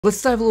Let's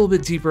dive a little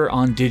bit deeper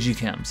on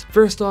Digicams.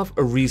 First off,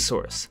 a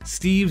resource,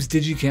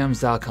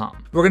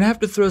 stevesdigicams.com. We're gonna have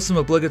to throw some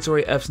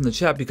obligatory F's in the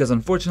chat because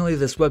unfortunately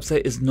this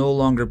website is no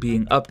longer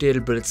being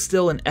updated, but it's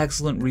still an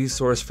excellent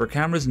resource for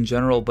cameras in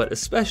general, but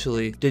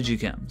especially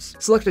Digicams.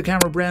 Select a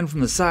camera brand from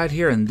the side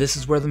here, and this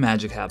is where the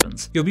magic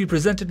happens. You'll be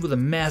presented with a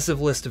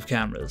massive list of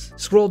cameras.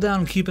 Scroll down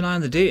and keep an eye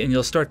on the date and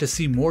you'll start to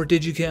see more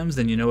Digicams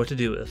than you know what to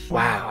do with.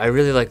 Wow, I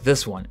really like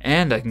this one,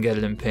 and I can get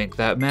it in pink.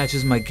 That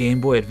matches my Game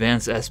Boy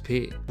Advance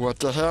SP. What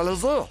the hell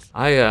is this?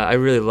 I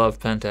really love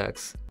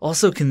Pentax.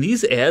 Also, can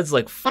these ads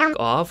like fuck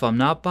off? I'm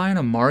not buying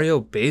a Mario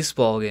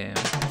baseball game.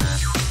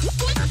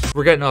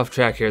 We're getting off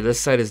track here.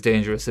 This site is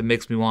dangerous. It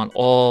makes me want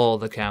all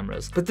the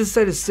cameras. But this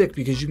site is sick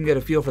because you can get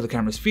a feel for the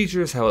camera's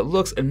features, how it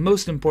looks, and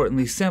most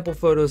importantly, sample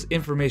photos,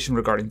 information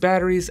regarding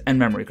batteries, and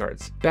memory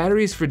cards.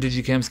 Batteries for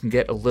Digicams can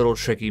get a little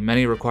tricky.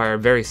 Many require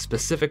very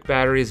specific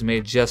batteries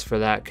made just for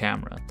that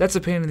camera. That's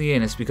a pain in the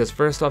anus because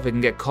first off, it can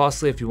get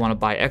costly if you want to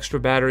buy extra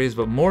batteries,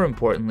 but more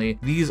importantly,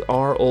 these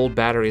are old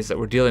batteries that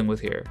we're dealing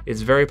with here.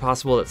 It's very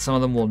possible that some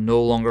of them will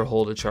no longer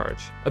hold a charge.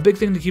 A big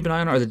thing to keep an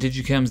eye on are the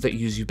Digicams that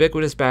use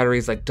ubiquitous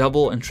batteries like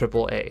AA and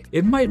AAA.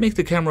 It might make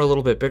the camera a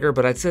little bit bigger,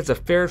 but I'd say it's a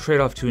fair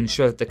trade-off to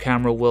ensure that the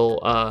camera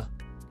will,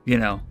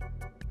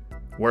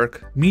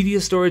 work. Media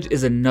storage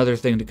is another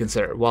thing to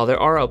consider. While there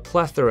are a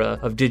plethora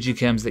of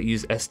Digicams that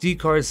use SD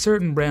cards,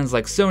 certain brands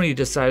like Sony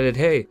decided,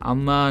 hey,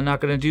 I'm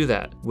not gonna do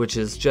that, which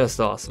is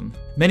just awesome.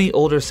 Many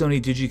older Sony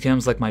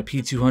Digicams like my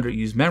P200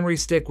 use memory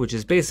stick, which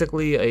is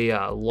basically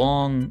a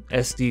long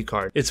SD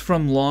card. It's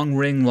from Long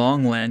Ring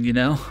Long Land, you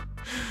know?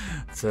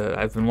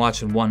 I've been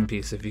watching One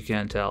Piece if you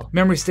can't tell.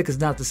 Memory stick is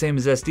not the same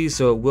as SD,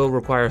 so it will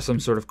require some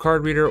sort of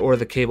card reader or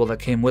the cable that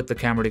came with the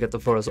camera to get the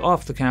photos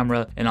off the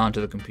camera and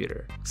onto the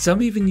computer.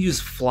 Some even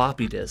use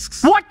floppy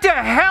disks. What the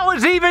hell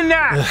is even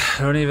that?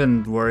 Don't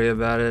even worry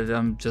about it,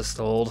 I'm just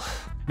old.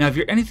 Now, if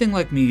you're anything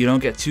like me, you don't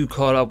get too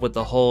caught up with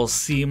the whole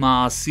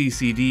CMOS,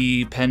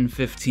 CCD, Pen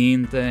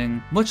 15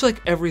 thing. Much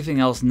like everything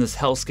else in this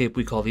hellscape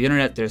we call the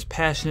internet, there's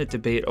passionate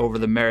debate over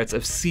the merits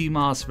of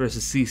CMOS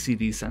versus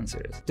CCD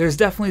sensors. There's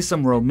definitely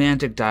some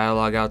romantic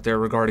dialogue out there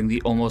regarding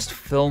the almost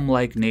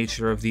film-like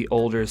nature of the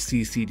older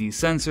CCD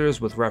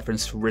sensors with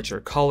reference to richer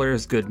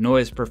colors, good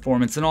noise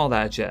performance, and all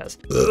that jazz.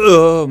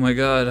 Oh my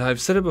god, I've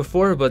said it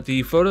before, but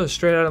the photos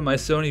straight out of my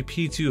Sony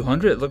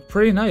P200 look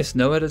pretty nice,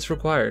 no edits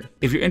required.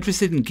 If you're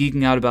interested in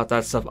geeking out about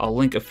that stuff, I'll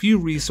link a few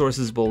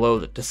resources below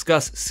that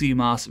discuss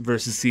CMOS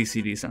versus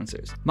CCD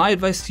sensors. My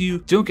advice to you,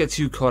 don't get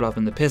too caught up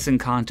in the pissing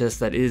contest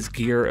that is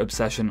gear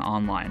obsession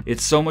online.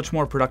 It's so much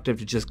more productive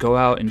to just go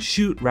out and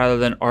shoot rather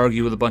than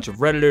argue with a bunch of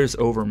Redditors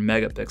over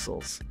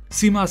megapixels.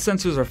 CMOS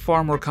sensors are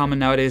far more common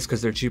nowadays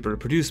because they're cheaper to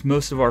produce.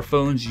 Most of our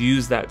phones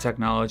use that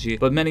technology,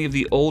 but many of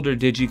the older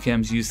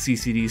Digicams use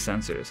CCD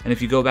sensors. And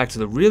if you go back to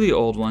the really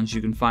old ones,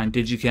 you can find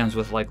Digicams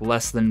with like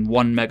less than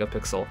 1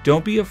 megapixel.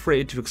 Don't be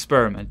afraid to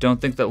experiment. Don't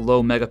think that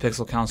low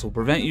megapixel counts will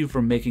prevent you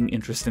from making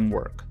interesting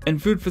work.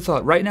 And food for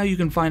thought, right now you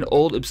can find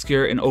old,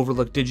 obscure, and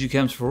overlooked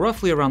Digicams for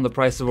roughly around the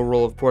price of a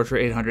roll of Portra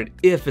 800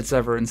 if it's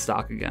ever in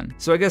stock again.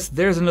 So I guess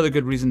there's another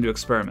good reason to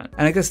experiment.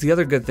 And I guess the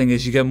other good thing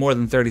is you get more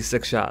than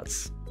 36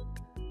 shots.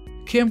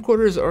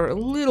 Camcorders are a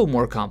little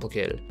more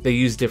complicated. They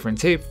use different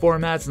tape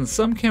formats, and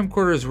some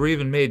camcorders were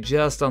even made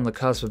just on the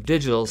cusp of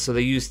digital, so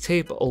they use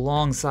tape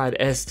alongside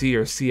SD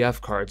or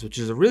CF cards, which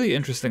is a really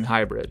interesting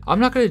hybrid. I'm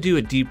not going to do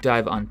a deep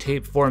dive on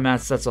tape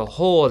formats, that's a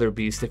whole other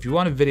beast. If you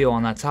want a video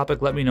on that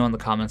topic, let me know in the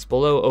comments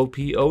below. OP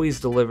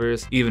always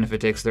delivers, even if it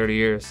takes 30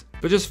 years.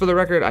 But just for the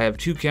record, I have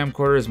two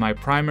camcorders. My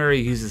primary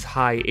uses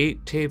high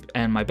 8 tape,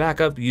 and my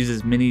backup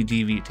uses mini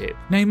DV tape.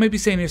 Now you might be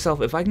saying to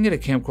yourself, if I can get a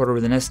camcorder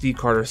with an SD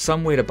card or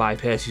some way to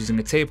bypass using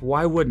a tape,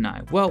 why wouldn't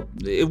I? Well,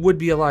 it would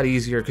be a lot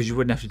easier because you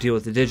wouldn't have to deal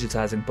with the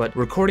digitizing, but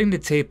recording to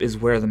tape is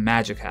where the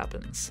magic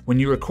happens. When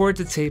you record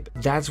to tape,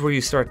 that's where you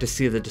start to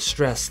see the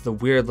distress, the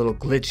weird little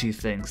glitchy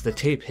things, the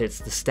tape hits,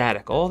 the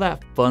static, all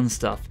that fun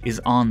stuff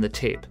is on the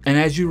tape. And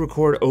as you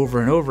record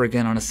over and over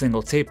again on a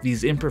single tape,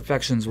 these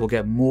imperfections will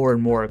get more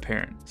and more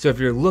apparent. So if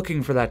you're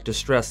looking for that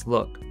distressed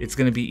look, it's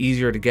going to be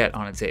easier to get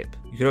on a tape.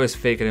 You could always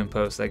fake it in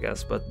post, I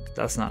guess, but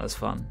that's not as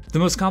fun. The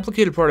most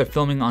complicated part of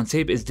filming on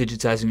tape is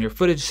digitizing your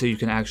footage so you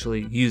can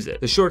actually use it.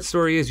 The short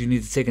story is you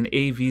need to take an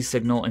AV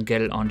signal and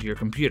get it onto your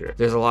computer.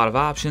 There's a lot of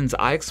options.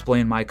 I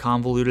explain my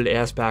convoluted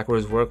ass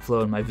backwards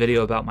workflow in my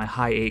video about my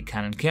high 8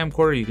 Canon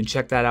camcorder. You can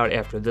check that out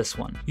after this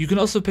one. You can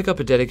also pick up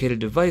a dedicated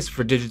device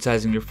for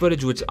digitizing your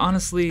footage, which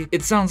honestly,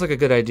 it sounds like a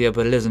good idea,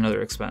 but it is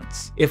another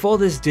expense. If all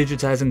this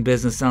digitizing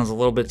business sounds a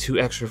little bit too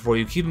extra for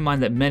you, keep in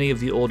mind that many of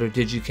the older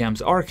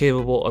Digicams are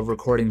capable of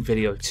recording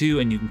video too,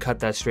 and you can cut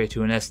that straight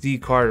to an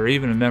SD card or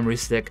even a memory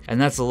stick,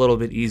 and that's a little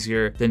bit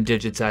easier than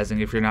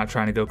digitizing if you're not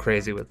trying to go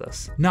crazy with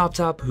this.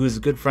 Knobtop, who is a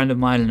good friend of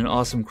mine and an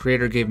awesome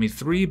creator, gave me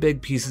 3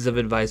 big pieces of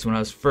advice when I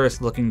was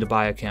first looking to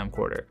buy a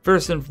camcorder.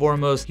 First and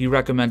foremost, he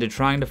recommended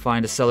trying to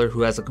find a seller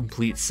who has a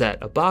complete set.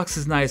 A box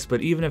is nice,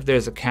 but even if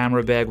there's a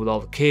camera bag with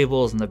all the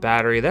cables and the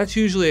battery, that's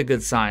usually a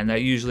good sign.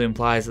 That usually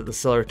implies that the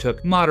seller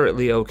took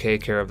moderately okay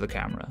care of the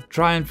camera.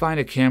 Try and find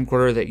a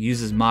camcorder that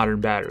uses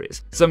modern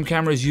batteries. Some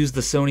cameras use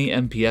the Sony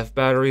MPF EMF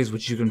batteries,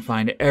 which you can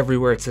find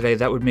everywhere today.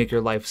 That would make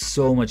your life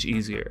so much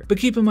easier. But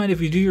keep in mind,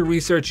 if you do your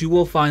research, you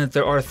will find that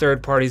there are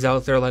third parties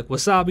out there like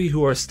Wasabi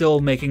who are still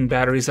making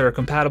batteries that are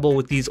compatible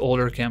with these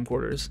older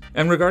camcorders.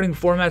 And regarding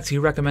formats, he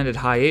recommended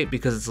high 8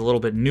 because it's a little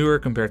bit newer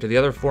compared to the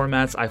other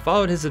formats. I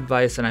followed his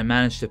advice and I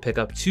managed to pick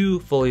up 2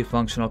 fully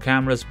functional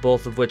cameras,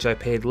 both of which I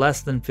paid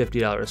less than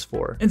 $50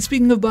 for. And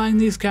speaking of buying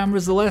these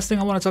cameras, the last thing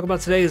I want to talk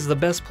about today is the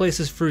best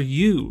places for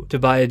you to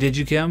buy a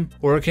Digicam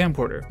or a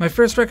camcorder. My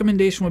first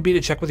recommendation would be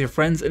to check with your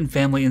friends and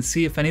family and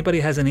see if anybody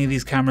has any of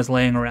these cameras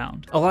laying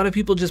around. A lot of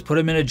people just put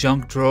them in a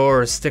junk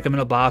drawer or stick them in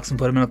a box and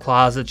put them in a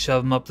closet,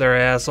 shove them up their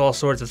ass, all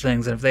sorts of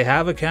things. And if they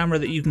have a camera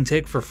that you can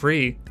take for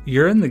free,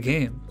 you're in the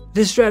game.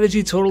 This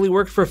strategy totally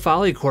worked for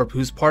Folly Corp,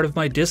 who's part of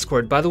my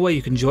Discord. By the way,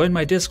 you can join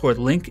my Discord,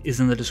 link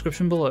is in the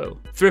description below.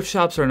 Thrift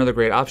shops are another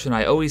great option.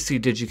 I always see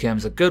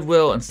Digicams at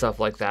Goodwill and stuff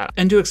like that.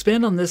 And to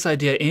expand on this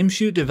idea, Aim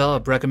Shoot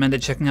Develop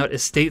recommended checking out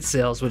estate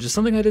sales, which is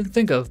something I didn't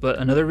think of, but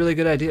another really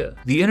good idea.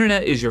 The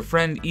internet is your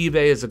friend.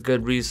 eBay is a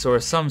good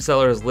resource. Some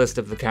sellers list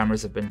if the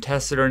cameras have been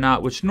tested or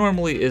not, which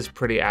normally is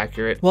pretty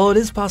accurate. While it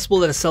is possible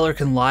that a seller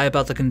can lie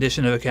about the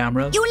condition of a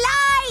camera, You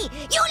lie!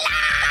 You lie!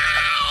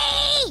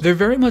 they're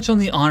very much on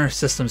the honor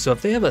system, so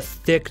if they have a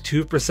thick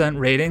 2%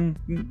 rating,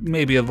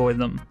 maybe avoid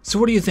them. So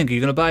what do you think? Are you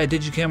gonna buy a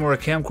Digicam or a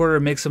camcorder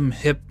and make some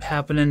hip,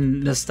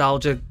 happening,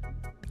 nostalgic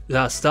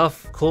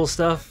stuff? Cool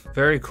stuff?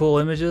 Very cool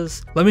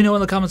images? Let me know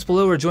in the comments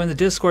below or join the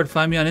Discord.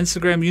 Find me on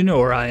Instagram, you know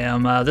where I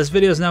am. This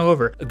video is now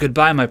over.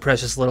 Goodbye, my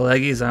precious little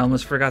eggies. I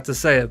almost forgot to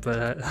say it,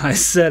 but I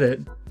said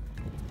it.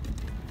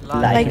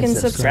 Like and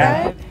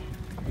subscribe.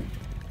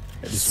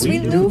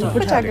 Sweet Loop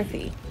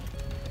Photography.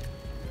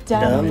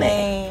 Dumb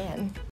man.